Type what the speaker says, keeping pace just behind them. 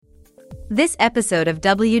This episode of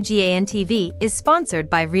WGAN TV is sponsored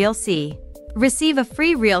by RealC. Receive a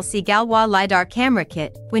free RealC Galois LiDAR camera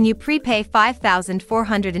kit when you prepay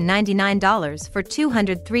 $5,499 for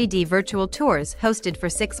 200 3D virtual tours hosted for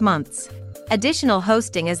 6 months. Additional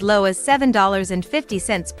hosting as low as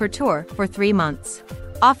 $7.50 per tour for 3 months.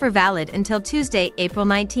 Offer valid until Tuesday, April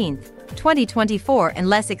 19, 2024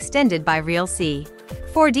 unless extended by RealC.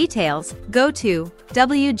 For details, go to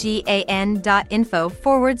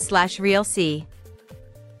wgan.info/RealC.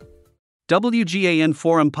 WGAN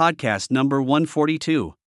Forum Podcast number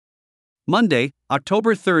 142. Monday,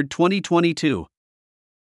 October 3, 2022.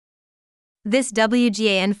 This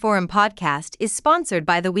WGAN Forum podcast is sponsored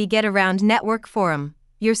by the We Get Around Network Forum,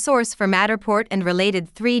 your source for Matterport and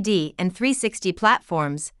related 3D and 360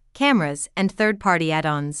 platforms, cameras, and third-party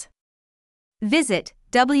add-ons. Visit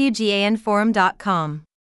WGANforum.com.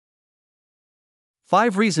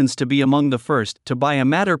 5 reasons to be among the first to buy a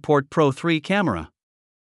Matterport Pro3 camera.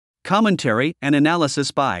 Commentary and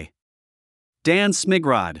analysis by Dan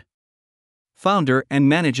Smigrod, founder and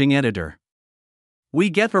managing editor. We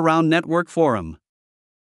Get Around Network Forum.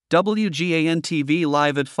 WGAN TV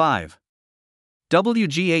live at 5.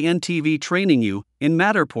 WGAN TV training you in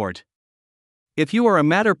Matterport. If you are a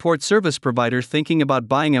Matterport service provider thinking about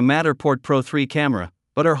buying a Matterport Pro3 camera,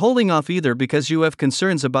 but are holding off either because you have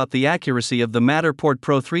concerns about the accuracy of the Matterport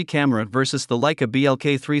Pro3 camera versus the Leica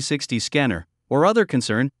BLK360 scanner, or other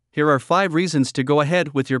concern, here are 5 reasons to go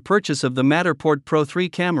ahead with your purchase of the Matterport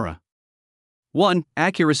Pro3 camera. 1.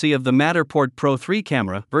 Accuracy of the Matterport Pro3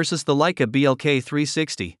 camera versus the Leica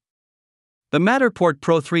BLK360. The Matterport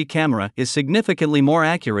Pro3 camera is significantly more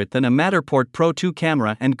accurate than a Matterport Pro2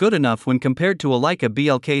 camera and good enough when compared to a Leica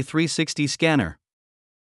BLK360 scanner.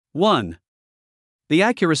 1. The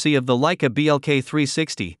accuracy of the Leica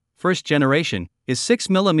BLK360, first generation, is 6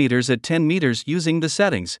 mm at 10 meters using the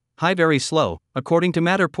settings, high very slow, according to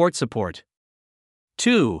Matterport support.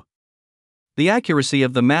 2. The accuracy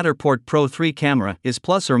of the Matterport Pro3 camera is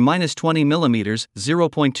plus or minus 20 mm,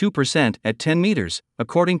 0.2% at 10 meters,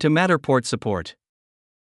 according to Matterport support.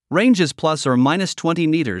 Range is plus or minus 20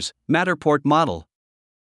 meters, Matterport model.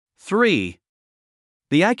 3.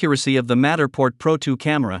 The accuracy of the Matterport Pro2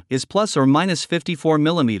 camera is plus or minus 54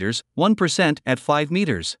 mm, 1% at 5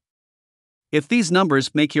 meters. If these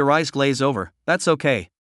numbers make your eyes glaze over, that's okay.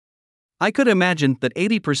 I could imagine that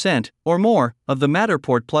 80% or more of the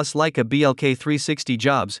Matterport plus Leica BLK360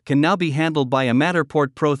 jobs can now be handled by a Matterport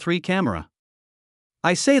Pro3 camera.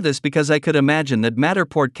 I say this because I could imagine that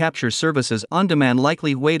Matterport capture services on demand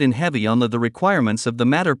likely weighed in heavy on the requirements of the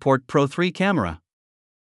Matterport Pro3 camera.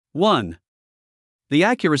 1. The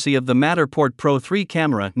accuracy of the Matterport Pro3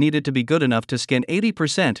 camera needed to be good enough to scan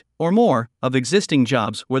 80% or more of existing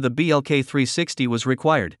jobs where the BLK360 was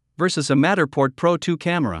required, versus a Matterport Pro2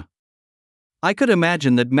 camera. I could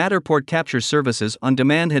imagine that Matterport capture services on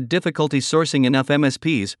demand had difficulty sourcing enough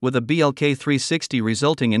MSPs with a BLK360,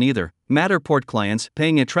 resulting in either Matterport clients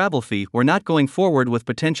paying a travel fee or not going forward with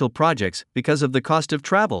potential projects because of the cost of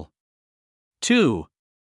travel. 2.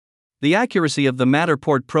 The accuracy of the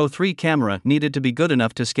Matterport Pro3 camera needed to be good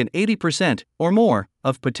enough to scan 80% or more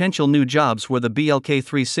of potential new jobs where the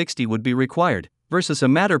BLK360 would be required, versus a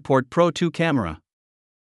Matterport Pro2 camera.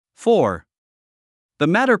 4. The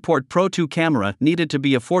Matterport Pro2 camera needed to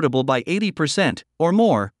be affordable by 80% or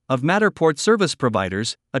more of Matterport service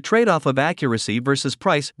providers, a trade-off of accuracy versus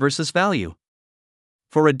price versus value.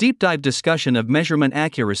 For a deep dive discussion of measurement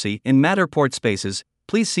accuracy in Matterport spaces,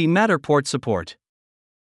 please see Matterport support.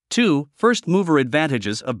 2. First mover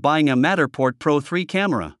advantages of buying a Matterport Pro3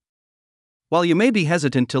 camera. While you may be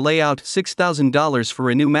hesitant to lay out $6,000 for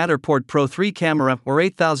a new Matterport Pro3 camera or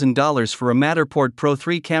 $8,000 for a Matterport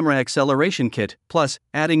Pro3 camera acceleration kit, plus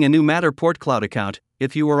adding a new Matterport cloud account,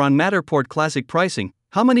 if you were on Matterport Classic pricing,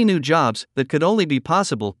 how many new jobs that could only be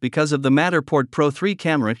possible because of the Matterport Pro3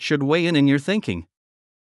 camera should weigh in your thinking?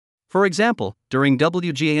 For example, during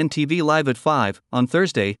WGAN TV Live at 5, on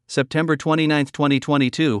Thursday, September 29,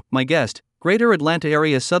 2022, my guest, Greater Atlanta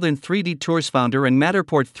Area Southern 3D Tours founder and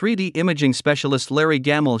Matterport 3D imaging specialist Larry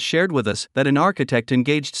Gamble shared with us that an architect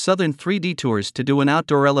engaged Southern 3D Tours to do an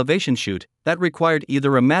outdoor elevation shoot that required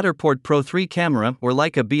either a Matterport Pro3 camera or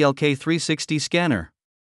Leica BLK360 scanner.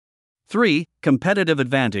 3. Competitive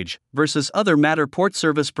advantage versus other Matterport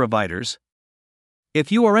service providers. If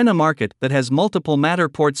you are in a market that has multiple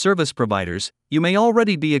Matterport service providers, you may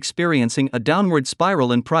already be experiencing a downward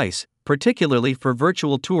spiral in price, particularly for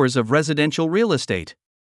virtual tours of residential real estate.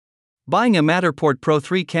 Buying a Matterport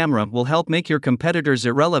Pro3 camera will help make your competitors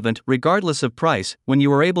irrelevant regardless of price when you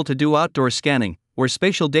are able to do outdoor scanning, where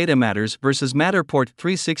spatial data matters versus Matterport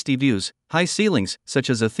 360 views, high ceilings,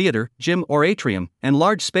 such as a theater, gym, or atrium, and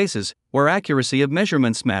large spaces, where accuracy of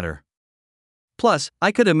measurements matter. Plus,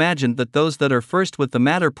 I could imagine that those that are first with the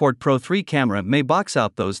Matterport Pro 3 camera may box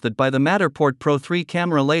out those that buy the Matterport Pro 3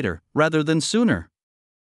 camera later, rather than sooner.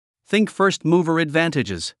 Think first mover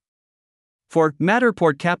advantages. For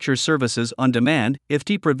Matterport capture services on demand,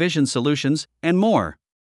 IFT provision solutions, and more.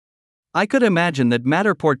 I could imagine that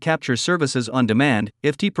Matterport capture services on demand,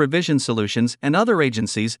 IFT provision solutions, and other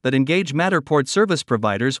agencies that engage Matterport service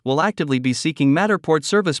providers will actively be seeking Matterport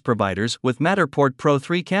service providers with Matterport Pro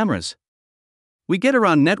 3 cameras. We Get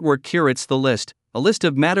Around Network curates the list, a list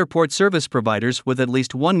of Matterport service providers with at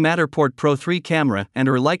least one Matterport Pro 3 camera and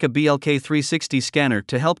or Leica BLK360 scanner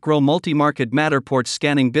to help grow multi-market Matterport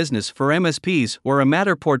scanning business for MSPs where a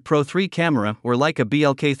Matterport Pro 3 camera or Leica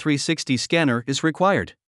BLK360 scanner is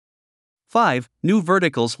required. 5. New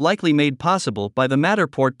verticals likely made possible by the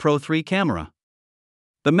Matterport Pro 3 camera.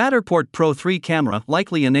 The Matterport Pro 3 camera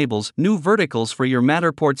likely enables new verticals for your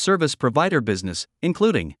Matterport service provider business,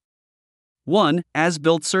 including 1.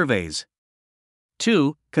 As-built surveys.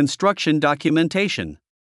 2. Construction documentation.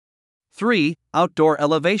 3. Outdoor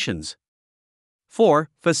elevations. 4.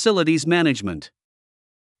 Facilities management.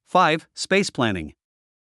 5. Space planning.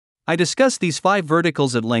 I discussed these 5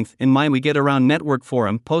 verticals at length in my We Get Around Network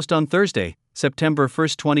forum post on Thursday, September 1,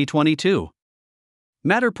 2022.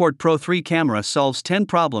 Matterport Pro 3 camera solves 10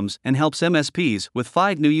 problems and helps MSPs with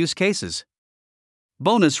 5 new use cases.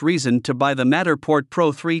 Bonus reason to buy the Matterport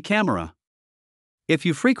Pro 3 camera. If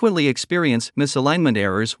you frequently experience misalignment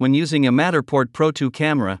errors when using a Matterport Pro 2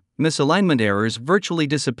 camera, misalignment errors virtually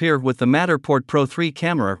disappear with the Matterport Pro 3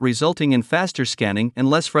 camera, resulting in faster scanning and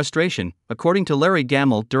less frustration, according to Larry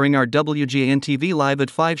Gamble during our WGAN TV Live at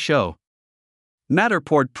 5 show.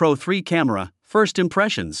 Matterport Pro 3 camera, first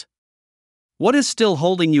impressions. What is still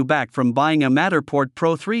holding you back from buying a Matterport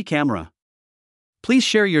Pro 3 camera? Please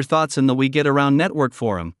share your thoughts in the We Get Around Network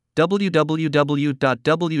forum,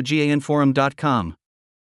 www.wganforum.com.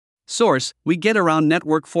 Source: We Get Around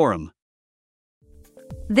Network Forum.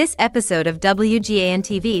 This episode of WGAN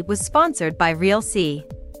TV was sponsored by RealC.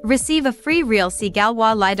 Receive a free RealC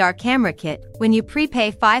Galois LiDAR camera kit when you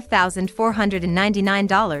prepay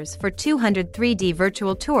 $5,499 for 200 3D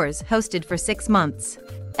virtual tours hosted for 6 months.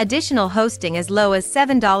 Additional hosting as low as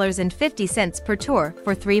 $7.50 per tour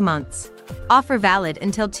for 3 months. Offer valid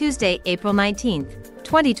until Tuesday, April 19,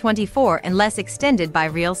 2024 unless extended by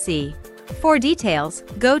RealC. For details,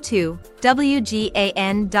 go to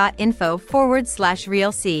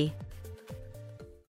wgan.info/RealC.